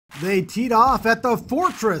They teed off at the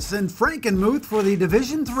Fortress in Frankenmuth for the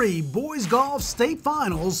Division III Boys Golf State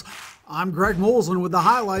Finals. I'm Greg Molson with the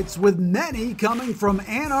highlights, with many coming from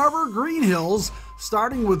Ann Arbor Greenhills,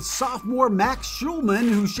 starting with sophomore Max Schulman,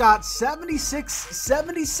 who shot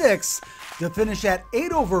 76-76 to finish at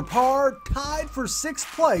 8 over par, tied for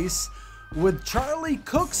 6th place with Charlie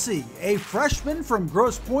Cooksey, a freshman from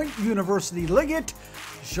Grosse Pointe University Liggett,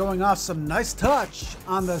 showing off some nice touch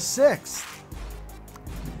on the 6th.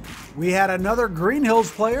 We had another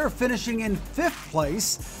Greenhills player finishing in 5th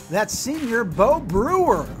place. That's senior Bo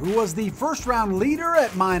Brewer, who was the first round leader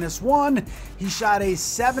at -1. He shot a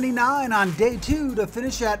 79 on day 2 to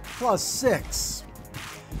finish at +6.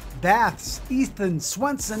 Bath's Ethan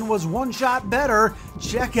Swenson was one shot better.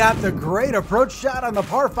 Check out the great approach shot on the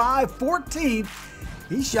par 5 14th.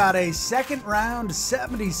 He shot a second round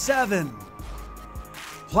 77.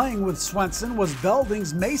 Playing with Swenson was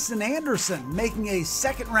Belding's Mason Anderson, making a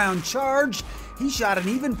second round charge. He shot an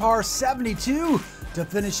even par 72 to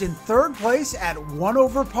finish in 3rd place at 1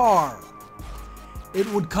 over par. It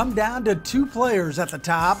would come down to 2 players at the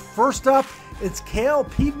top. First up, it's Cale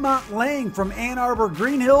Piedmont Lang from Ann Arbor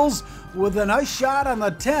Greenhills with a nice shot on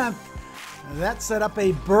the 10th. That set up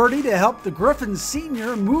a birdie to help the Griffin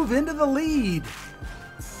senior move into the lead.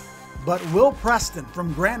 But Will Preston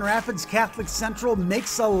from Grand Rapids Catholic Central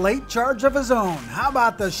makes a late charge of his own. How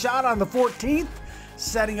about the shot on the 14th,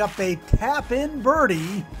 setting up a tap-in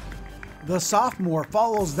birdie? The sophomore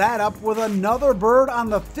follows that up with another bird on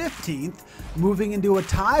the 15th, moving into a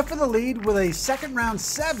tie for the lead with a second round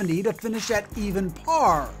 70 to finish at even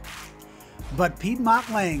par. But Piedmont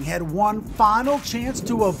Lang had one final chance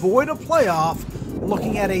to avoid a playoff,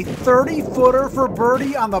 looking at a 30-footer for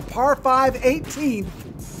birdie on the par 5 18th.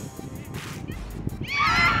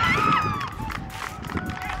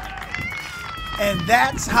 And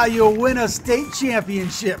that's how you win a state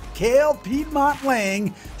championship. Cale Piedmont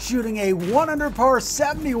Lang shooting a 1 under par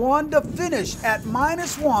 71 to finish at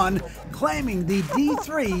 -1, claiming the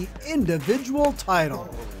D3 individual title.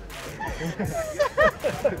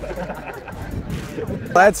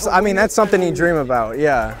 That's something you dream about.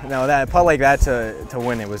 Yeah, no, that putt like that to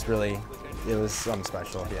win it was something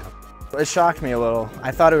special. Yeah, it shocked me a little. I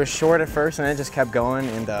thought it was short at first, and it just kept going,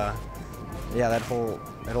 and yeah, that whole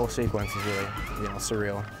sequence is really,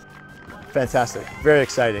 surreal. Fantastic, very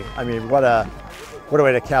exciting. I mean, what a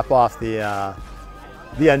way to cap off the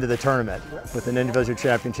end of the tournament with an individual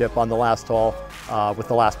championship on the last hole with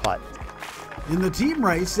the last putt. In the team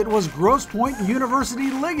race, it was Grosse Pointe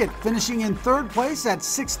University Liggett finishing in 3rd place at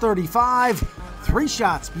 635, 3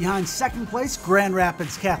 shots behind 2nd place Grand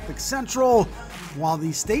Rapids Catholic Central, while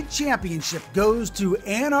the state championship goes to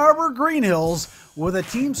Ann Arbor Greenhills with a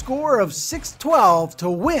team score of 612 to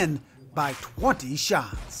win by 20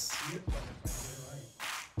 shots.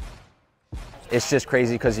 It's just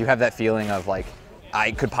crazy because you have that feeling of like,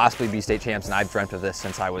 I could possibly be state champs, and I've dreamt of this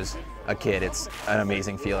since I was a kid. It's an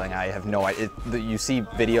amazing feeling. I have no idea. You see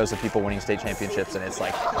videos of people winning state championships, and it's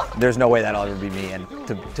like, there's no way that'll ever be me, and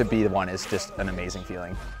to be the one is just an amazing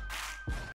feeling.